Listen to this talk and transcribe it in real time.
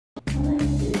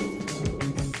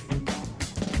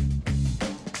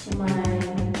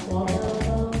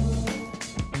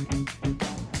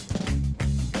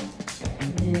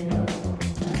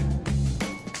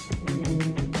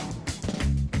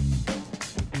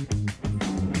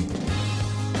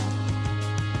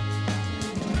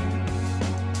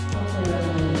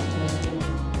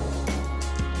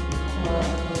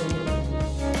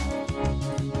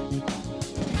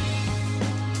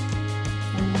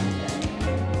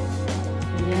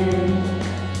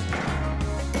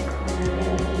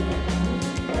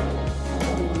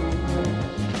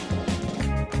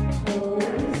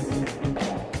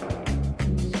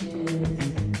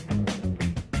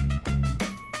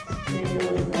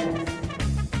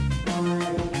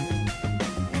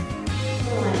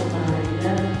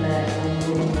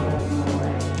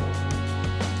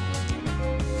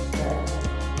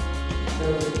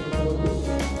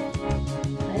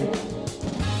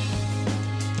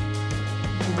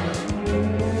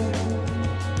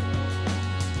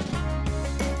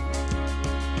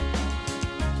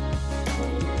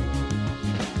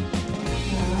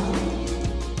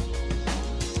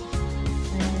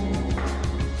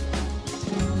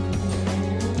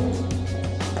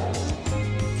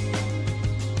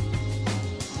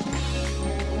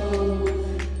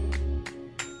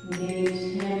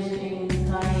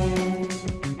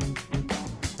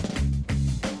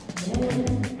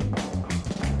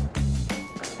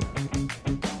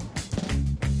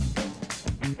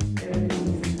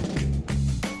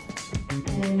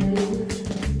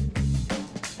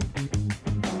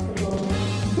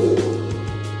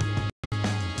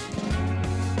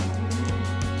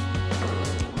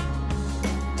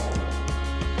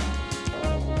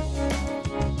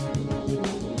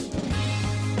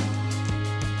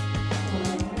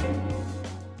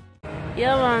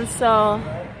Yeah, man, so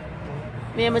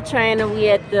me and my trainer, we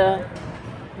at the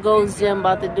Gold's Gym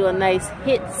about to do a nice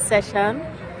HIIT session.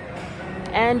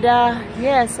 And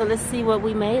yeah, so let's see what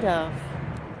we made of.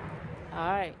 All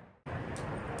right.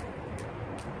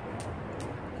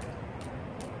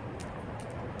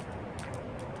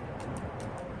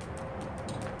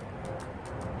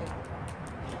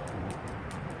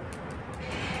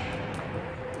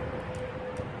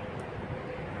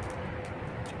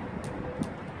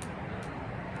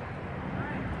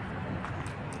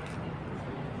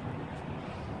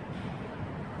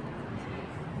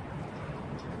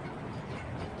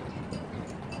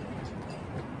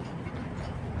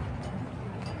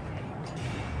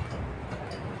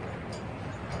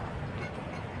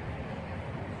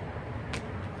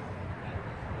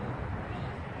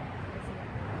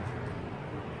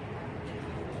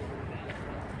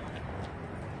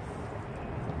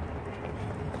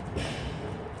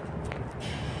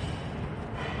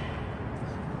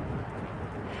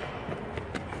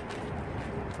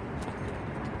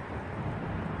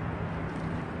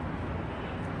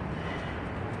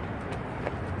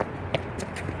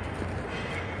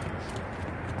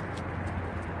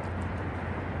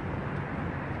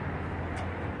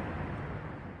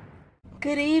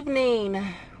 Good evening.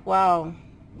 Wow,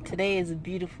 today is a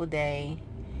beautiful day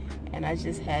and I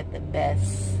just had the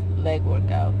best leg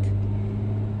workout.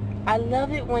 I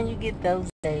love it when you get those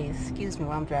days, excuse me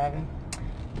while I'm driving,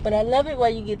 but I love it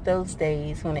when you get those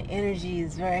days when the energy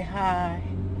is very high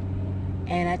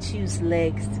and I choose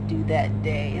legs to do that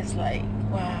day. It's like,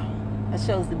 wow, I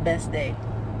chose the best day.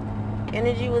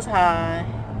 Energy was high.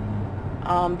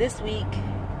 This week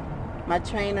my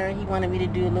trainer, he wanted me to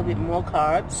do a little bit more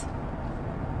carbs.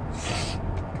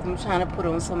 I'm trying to put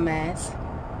on some mass,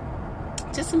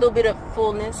 just a little bit of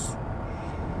fullness,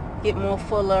 get more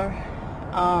fuller.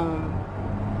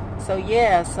 So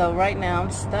yeah, so right now I'm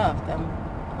stuffed.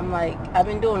 I'm like, I've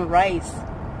been doing rice,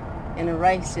 and the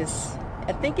rice just,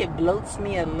 I think it bloats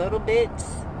me a little bit,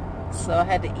 so I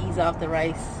had to ease off the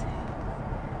rice.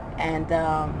 And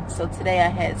so today I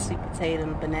had sweet potato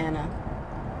and banana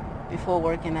before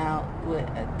working out with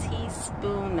a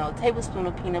tablespoon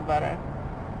of peanut butter.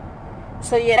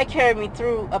 So yeah, that carried me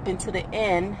through up into the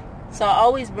end. So I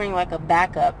always bring like a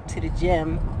backup to the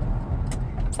gym.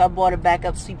 So I bought a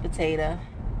backup sweet potato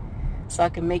so I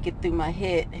can make it through my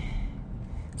HIIT.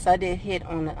 So I did HIIT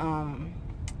on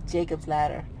the Jacob's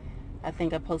ladder. I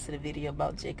think I posted a video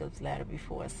about Jacob's ladder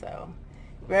before. So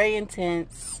very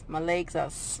intense. My legs are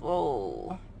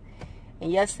swole.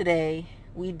 And yesterday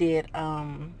we did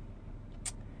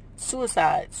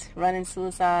suicides, running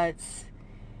suicides.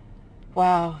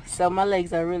 Wow, so my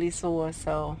legs are really sore,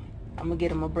 so I'm gonna get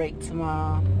them a break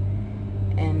tomorrow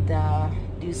and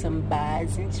do some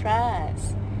buys and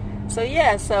tries. So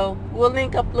yeah, so we'll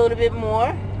link up a little bit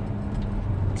more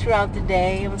throughout the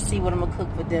day. I'm gonna see what I'm gonna cook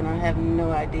for dinner. I have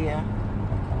no idea.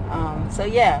 So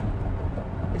yeah,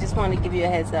 I just wanted to give you a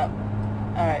heads up.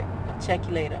 All right, check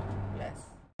you later.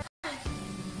 Bless.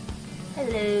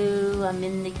 Hello, I'm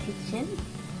in the kitchen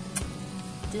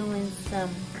doing some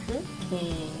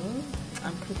cooking.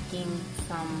 I'm cooking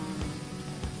some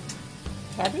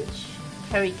cabbage,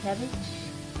 curry cabbage,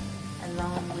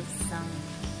 along with some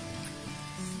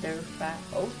stir-fried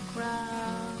okra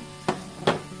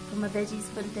for my veggies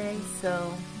for the day.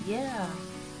 So yeah,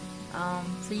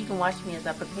 so you can watch me as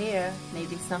I prepare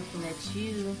maybe something that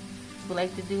you would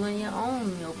like to do in your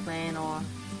own meal plan, or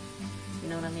you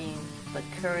know what I mean. But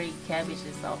curry cabbage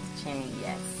is off the chain,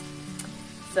 yes.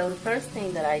 So the first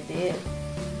thing that I did,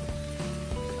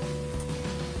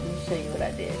 show you what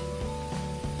I did.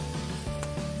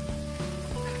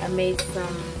 I made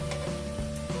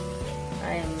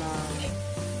I am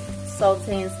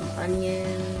sauteing some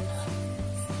onions,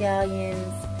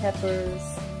 scallions, peppers,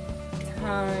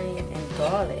 thyme, and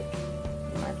garlic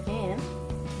in my pan.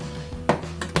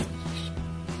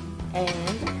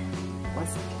 And one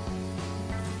second.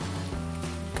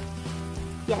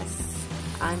 Yes,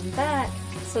 I'm back.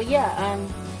 So yeah,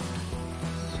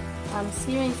 I'm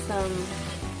searing some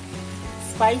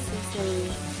spices in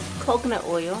coconut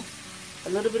oil, a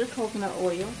little bit of coconut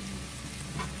oil,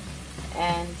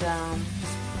 and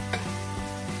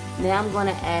now I'm going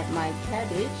to add my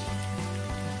cabbage.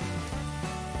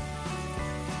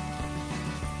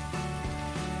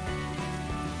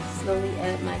 Slowly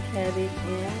add my cabbage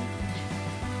in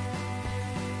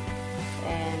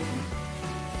and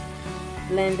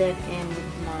blend that in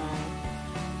with my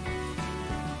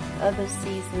other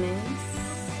seasonings.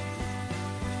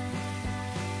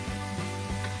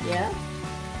 Yeah,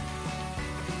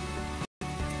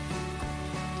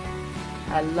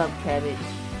 I love cabbage.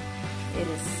 It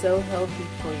is so healthy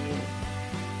for you.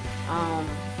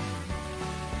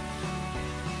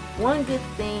 One good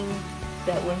thing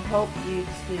that will help you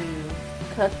to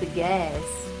cut the gas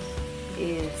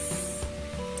is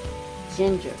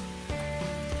ginger.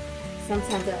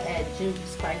 Sometimes I add ginger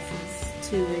spices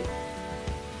to it.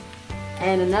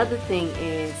 And another thing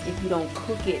is if you don't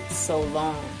cook it so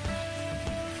long.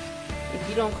 If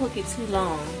you don't cook it too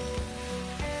long,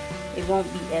 it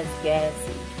won't be as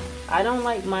gassy. I don't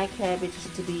like my cabbage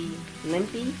to be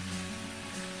lumpy.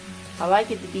 I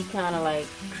like it to be kind of like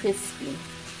crispy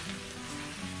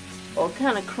or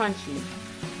kind of crunchy.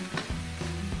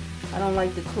 I don't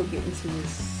like to cook it into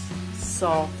this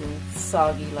soft and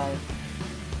soggy like.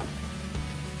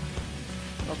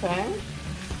 Okay?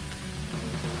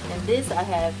 And this I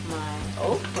have my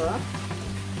okra.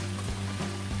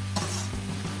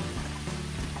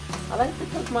 I like to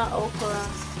cook my okra.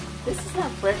 This is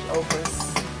not fresh okra.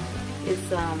 It's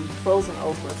frozen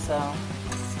okra, so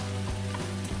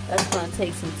that's gonna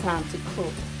take some time to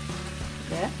cook.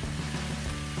 Yeah.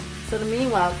 So the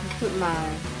meanwhile, I can put my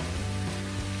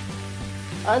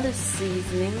other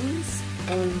seasonings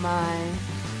on my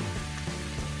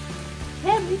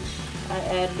cabbage. I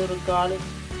add a little garlic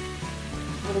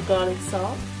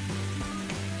salt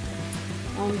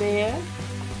on there,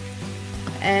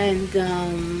 and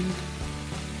some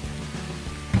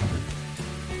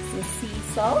sea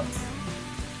salt.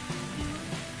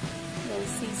 A little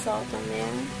sea salt on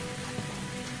there,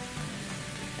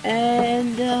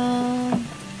 and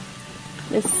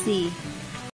let's see.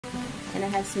 And I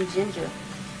have some ginger.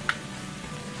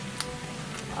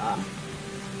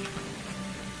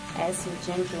 Add some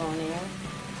ginger on there.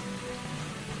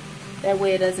 That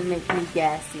way it doesn't make me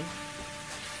gassy.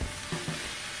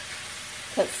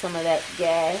 Cut some of that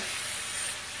gas.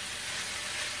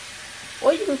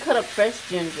 Or you can cut up fresh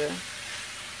ginger.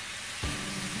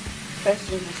 Fresh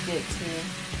ginger is good too.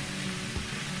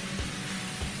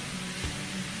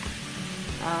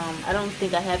 I don't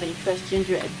think I have any fresh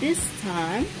ginger at this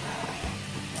time.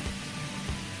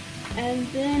 And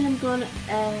then I'm going to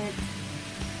add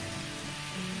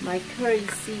my curry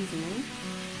seasoning.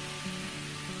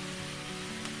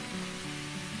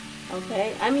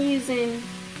 Okay, I'm using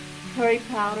curry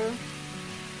powder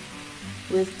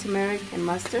with turmeric and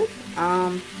mustard.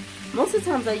 Most of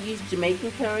the times I use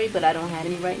Jamaican curry, but I don't have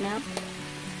any right now.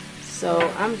 So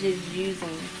I'm just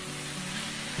using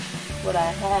what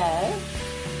I have.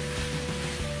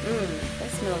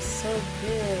 That smells so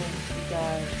good, you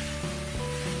guys.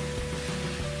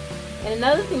 And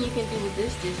another thing you can do with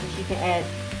this dish is you can add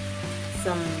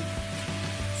some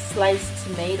sliced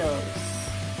tomatoes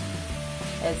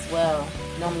as well.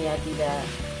 Normally I do that.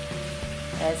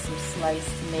 Add some sliced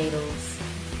tomatoes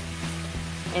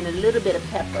and a little bit of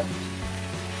pepper.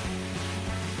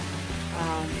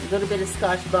 A little bit of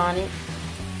Scotch bonnet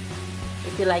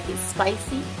if you like it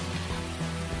spicy.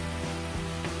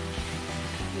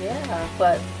 Yeah,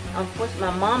 but unfortunately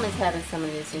my mom is having some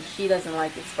of this and she doesn't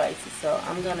like it spicy, so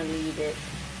I'm gonna leave it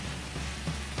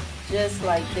just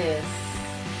like this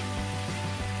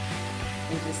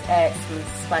and just add some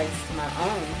spice to my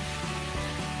own.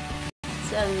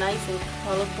 See how nice and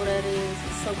colorful that is?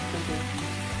 It's so pretty.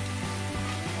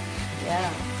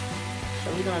 Yeah.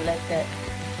 So we're gonna let that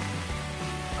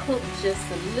cook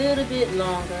just a little bit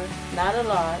longer, not a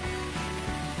lot.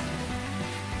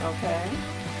 Okay.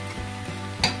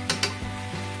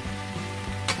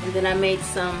 And then I made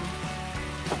some,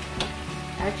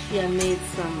 I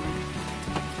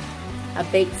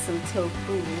baked some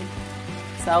tofu.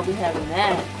 So I'll be having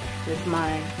that with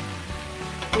my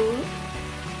food.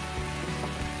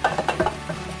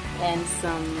 And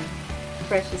some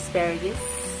fresh asparagus.